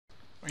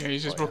Yeah, he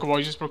just broke a wall.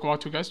 He just broke a wall.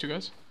 Two guys.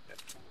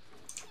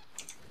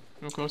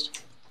 Real close.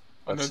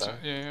 On that side.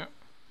 Yeah.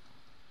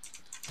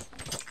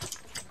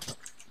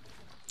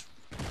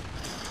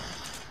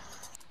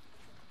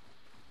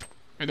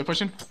 Wait, they're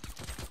pushing.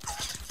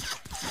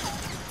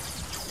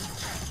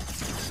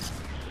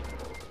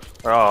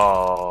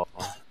 Oh,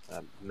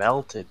 that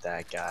melted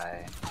that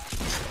guy.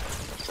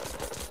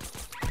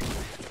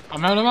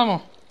 I'm out of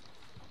ammo.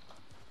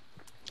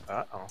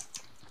 Uh-oh.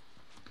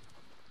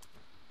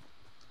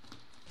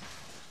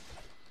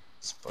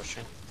 It's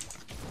pushing.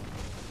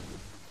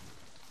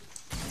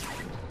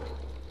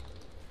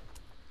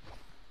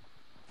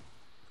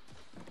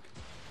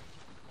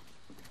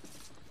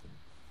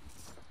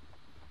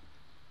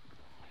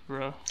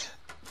 Bro.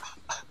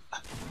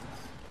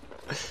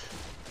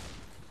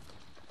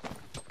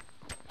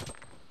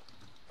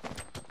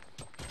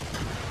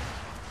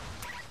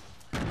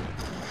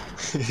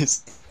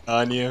 He's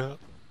on you.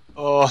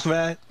 Oh,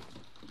 man.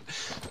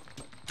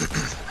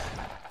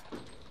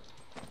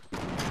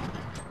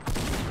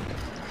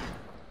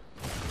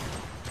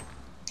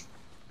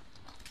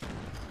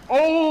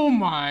 Oh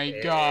my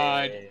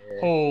god.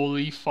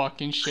 Holy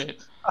fucking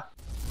shit.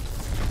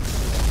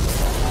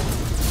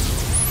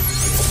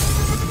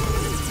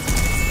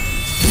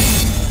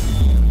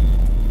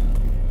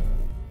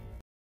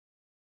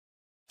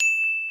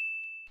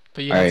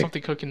 But you have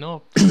something cooking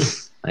up.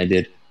 I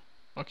did.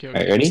 Okay.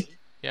 Alright, ready?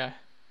 Yeah.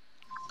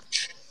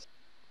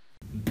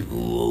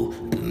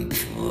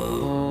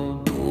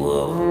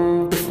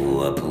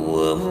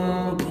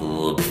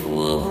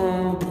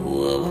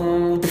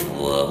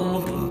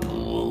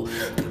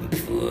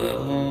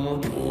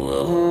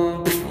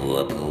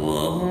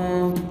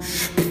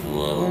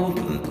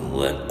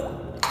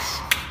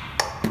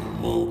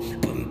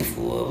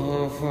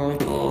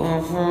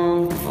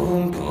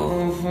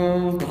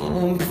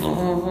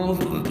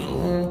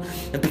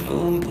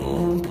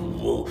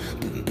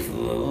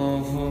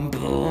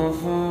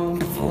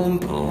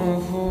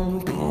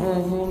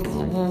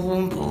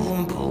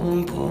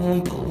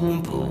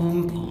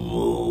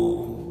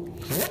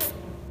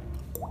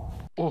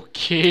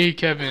 Okay,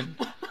 Kevin.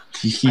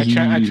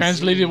 I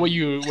translated what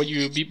you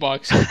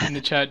beatboxed in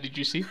the chat. Did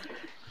you see?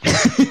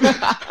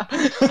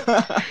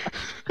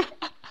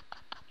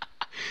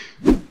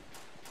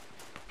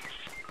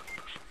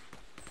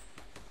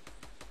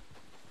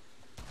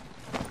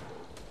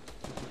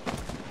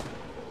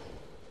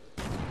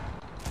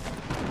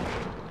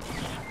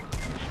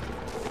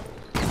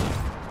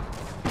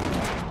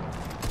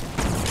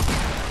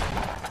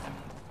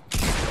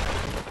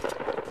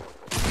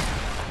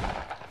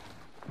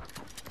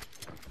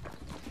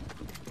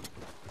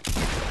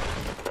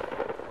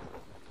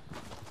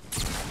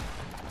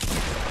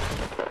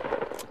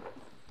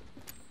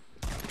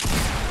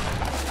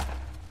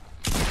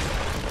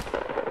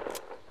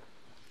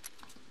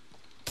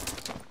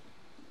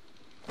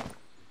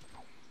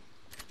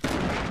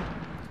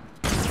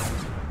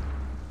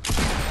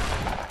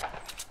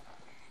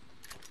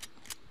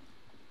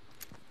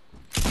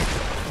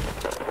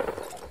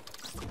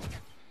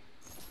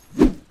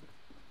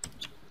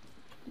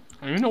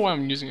 I don't even know why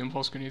I'm using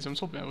impulse grenades. I'm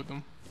so bad with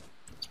them.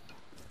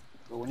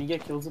 But when you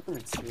get kills with them,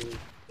 it's scary.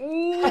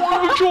 Oh,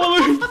 I'm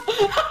controlling!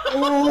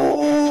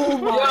 Oh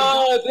my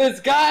Yo, this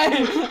guy!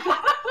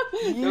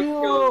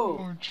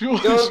 Yo!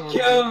 Don't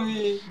kill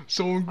me!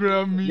 Someone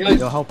grab me!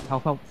 Yo, help. Pick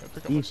up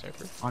my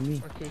sniper. On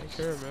me. Okay, take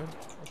care, man.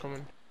 I'm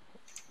coming.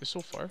 It's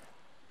so far.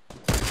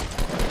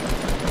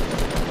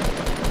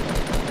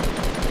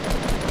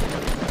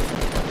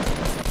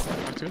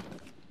 Knock two.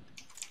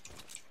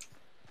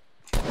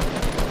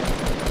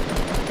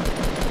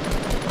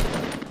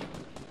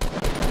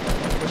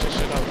 Push this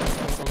shit out.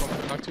 Come.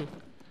 Knock two.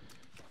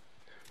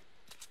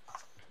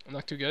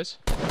 Knock two, guys.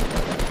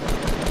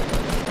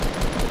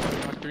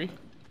 Knock three.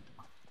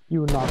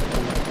 You knocked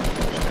him.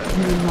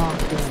 You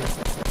knocked him.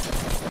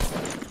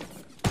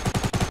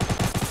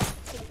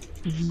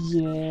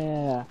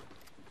 Yeah.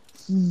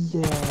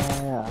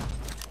 Yeah.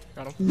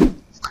 Got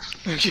him.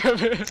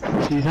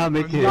 He's not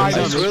making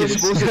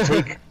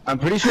it. I'm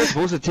pretty sure it's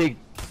supposed to take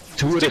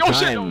two at a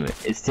time.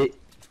 It's take.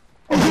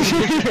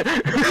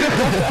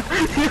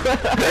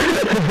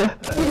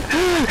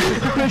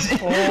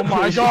 Oh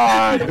my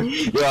god!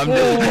 Yo, I'm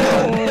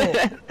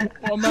dead.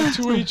 I'm at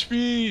 2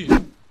 HP!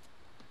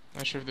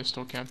 Not sure if they're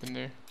still camping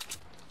there.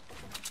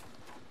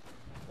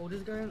 Oh,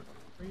 this guy right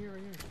here.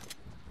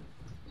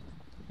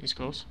 He's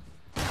close.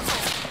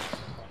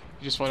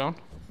 You just fall down?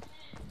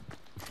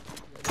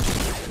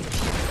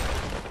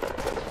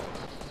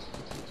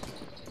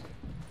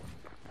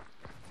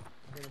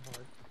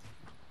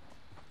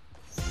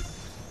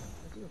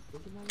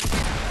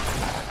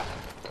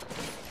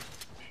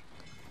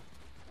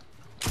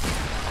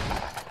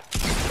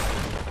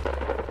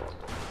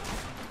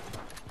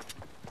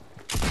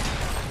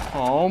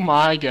 Oh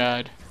my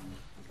god.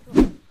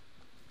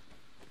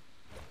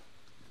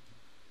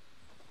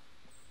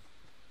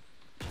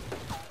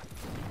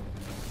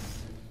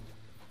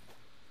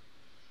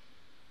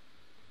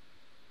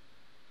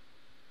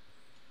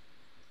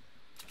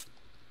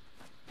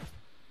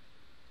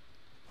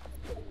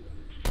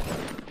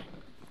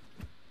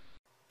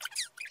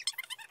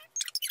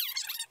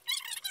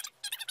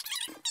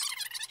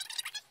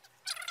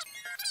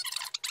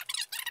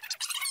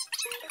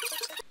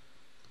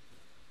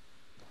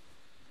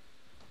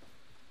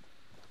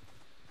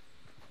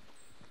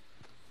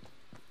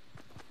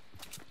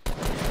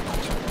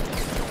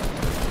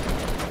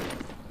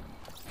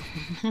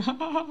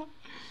 I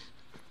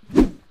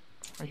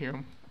hear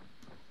him.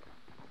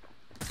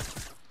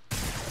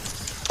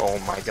 Oh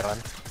my god.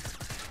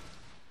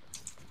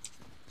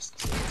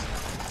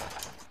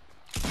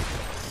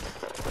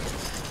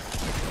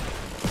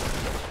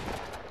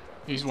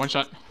 He's one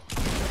shot.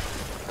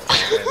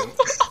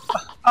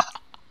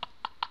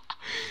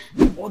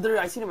 Oh, there!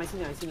 I seen him.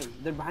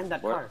 They're behind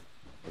that car.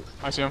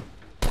 I see him.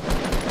 I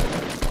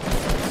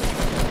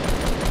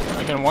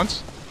hit him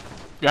once.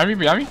 Behind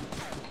me.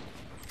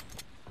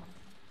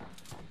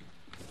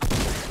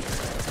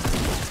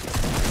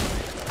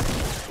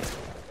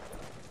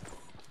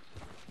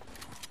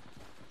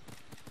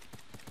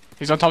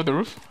 He's on top of the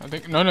roof, I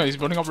think. No, he's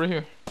building up right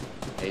here.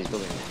 Yeah, he's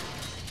building.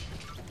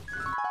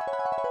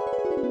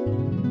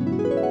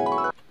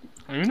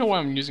 I don't even know why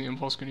I'm using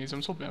impulse grenades.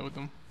 I'm so bad with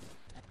them.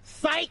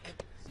 Psych!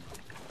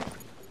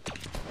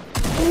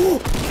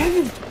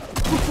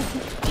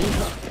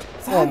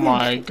 Oh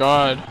my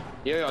god.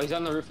 Yo, he's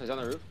on the roof.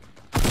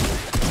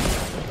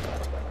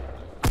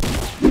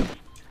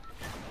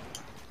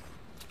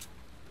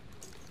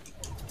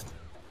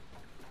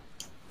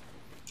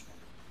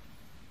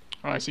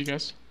 Oh, I see you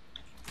guys.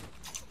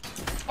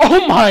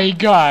 Oh my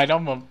god,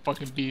 I'm a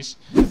fucking beast.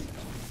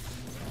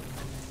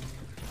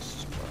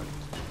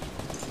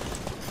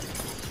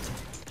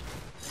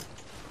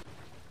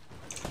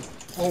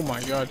 Oh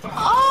my god.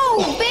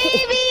 Oh,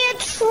 baby, a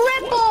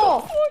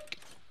triple!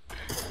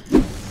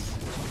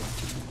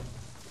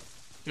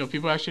 Yo,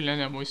 people actually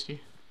land at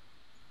Moisty.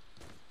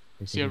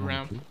 See a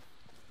ramp.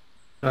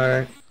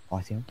 Alright. Oh,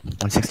 I see him.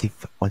 160,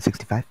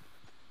 165.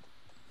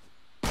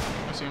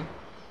 I see him.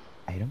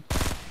 I hit him.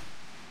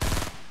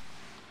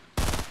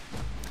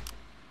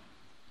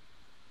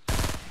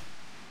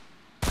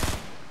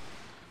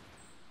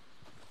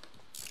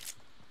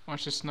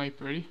 Watch the snipe,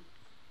 ready?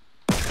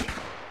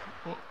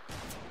 Oh,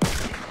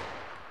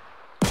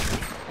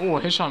 oh,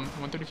 headshot,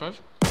 135.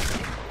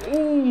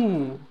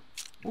 Oh,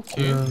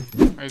 okay.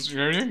 He's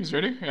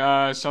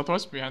ready.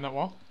 Southwest, behind that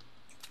wall.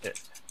 Yeah.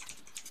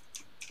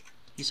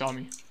 He saw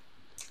me.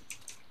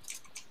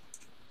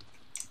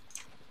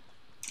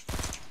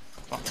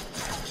 Fuck.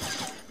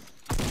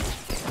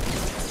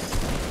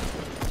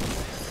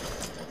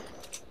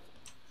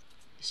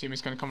 You see him,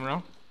 he's gonna come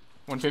around.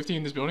 150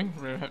 in this building,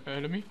 right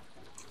ahead of me.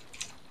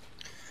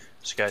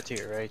 There's a guy to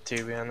your right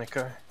too behind the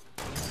car.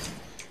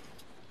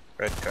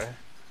 Red car.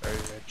 Or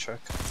red truck.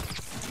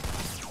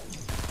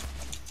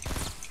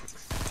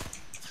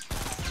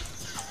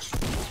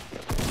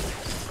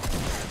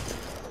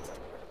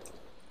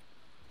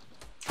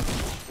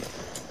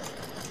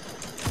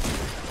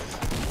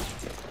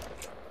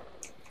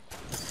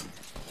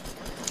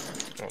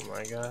 Oh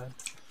my god.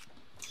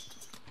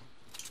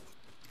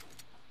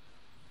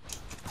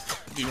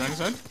 Did he run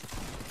inside?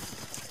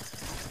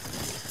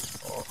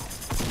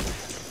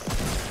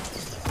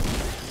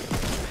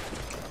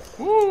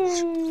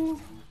 Woo!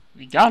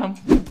 We got him.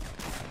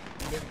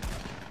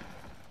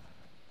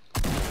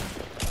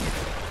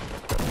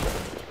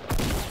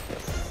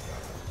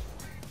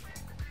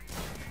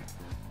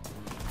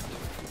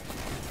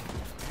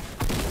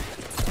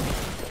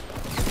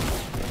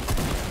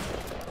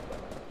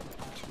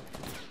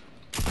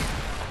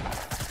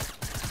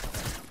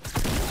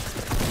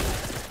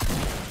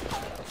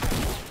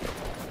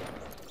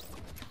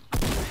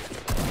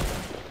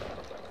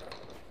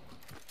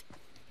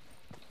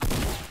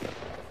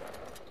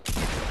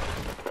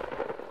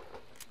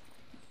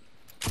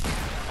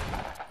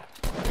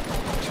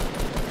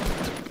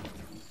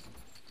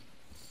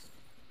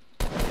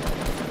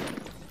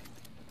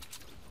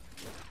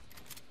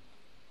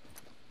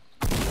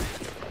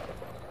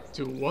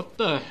 Dude, what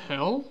the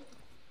hell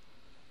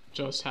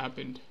just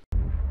happened?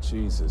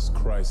 Jesus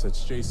Christ,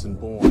 that's Jason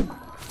Bourne.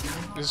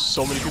 There's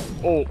so many people.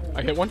 Oh,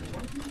 I hit one.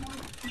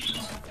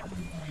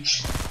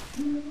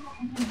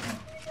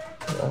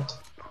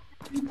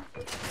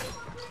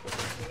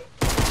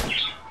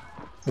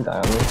 He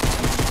died on me.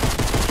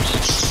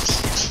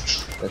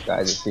 This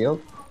guy's a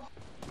shield.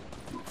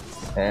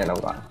 And I'm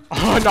gone.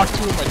 Oh, I knocked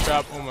two in my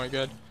trap. Oh my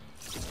god.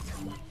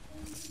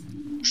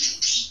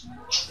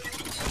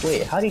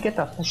 Wait, how do you get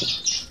that fucking...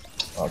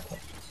 Okay.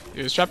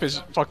 Dude, this trap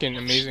is fucking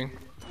amazing.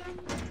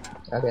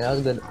 Okay, that was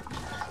a good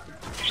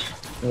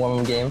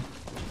warm game.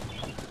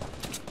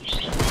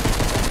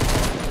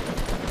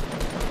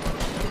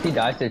 If he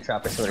dies to the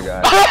trap, I swear to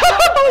god.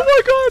 Oh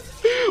my god!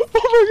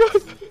 Oh my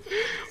god!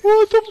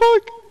 What the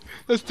fuck?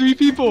 That's 3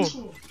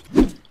 people!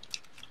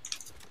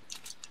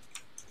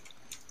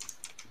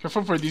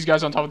 Careful for these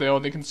guys on top of the hill,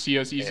 they can see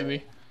us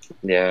easily.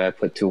 Yeah, I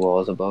put 2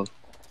 walls above.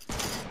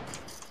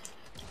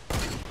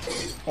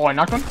 Oh, I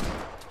knocked one?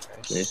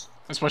 Nice.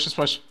 Let's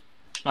push.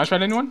 Nice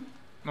shot, anyone?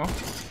 No?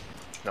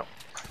 No. I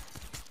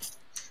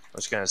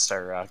was gonna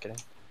start rocketing.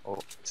 Oh,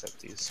 except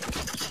these.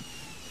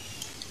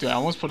 Dude, I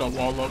almost put a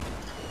wall up.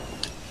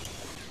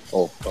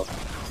 Oh, fuck.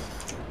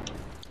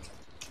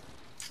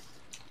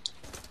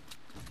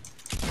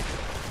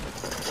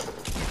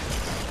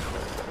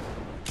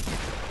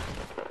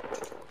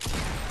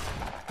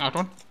 Knocked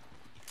one.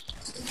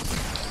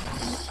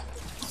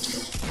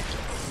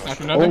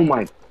 Knocked another. Oh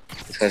my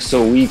This guy's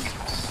so weak.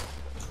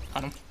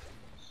 Got him.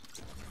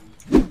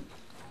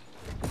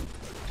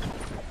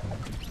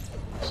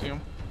 See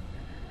him.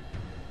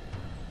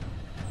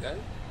 Guy?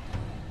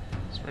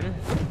 It's right here.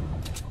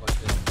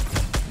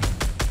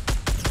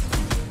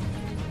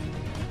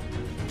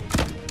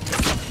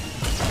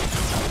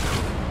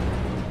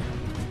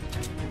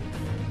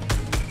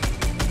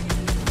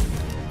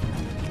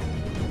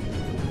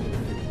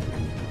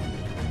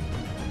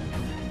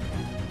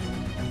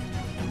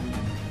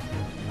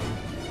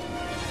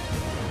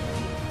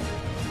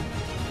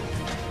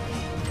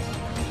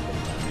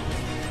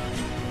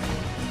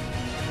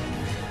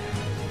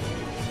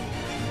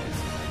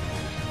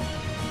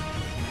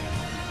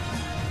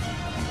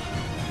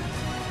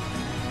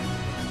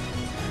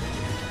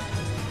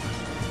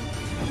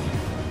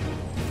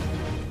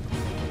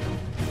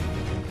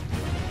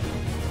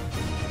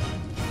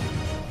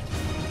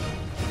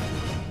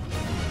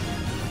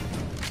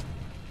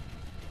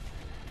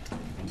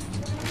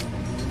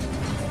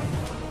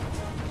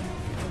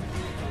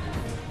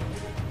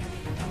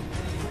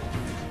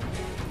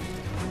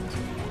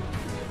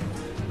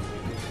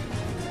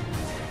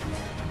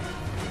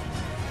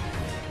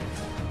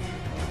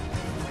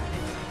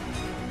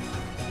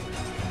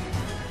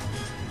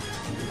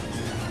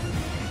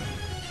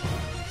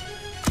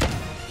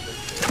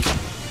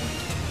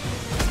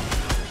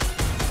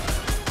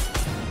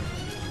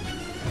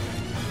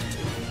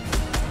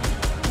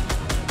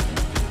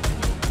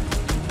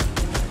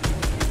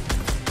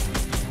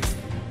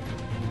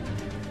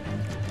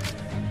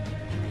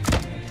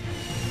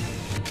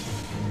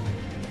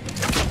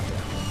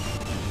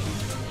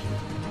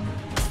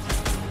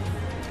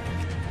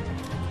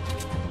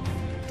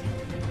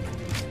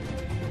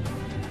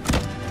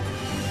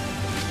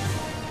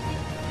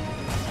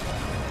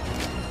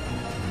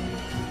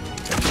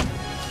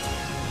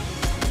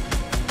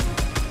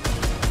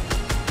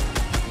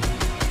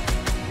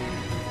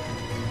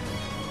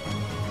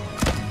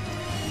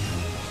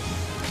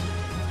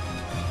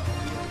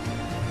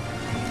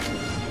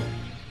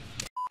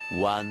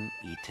 One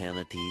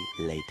eternity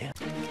later.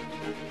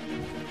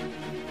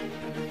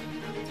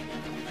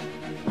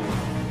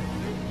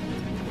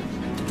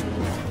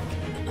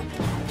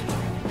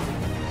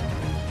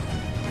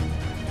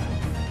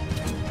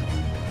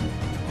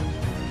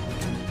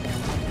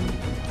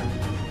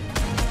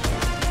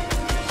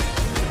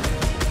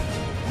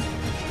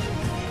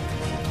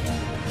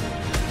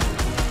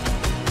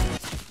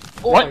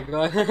 Oh what?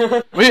 my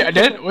god. Wait, I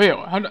did. Wait,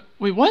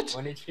 wait, what?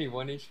 1 HP,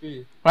 1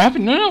 HP. What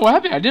happened? No, what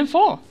happened? I didn't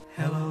fall.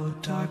 Hello,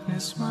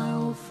 darkness, my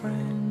old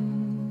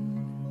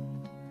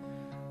friend.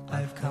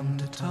 I've come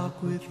to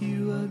talk with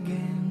you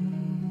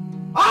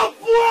again. Oh,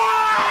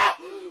 boy!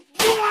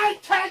 Boy,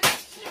 can't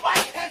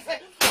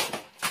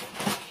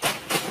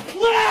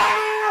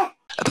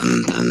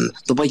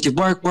the way you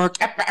work,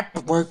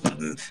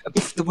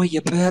 the way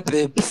you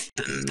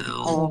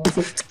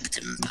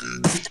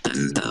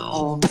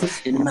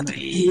in my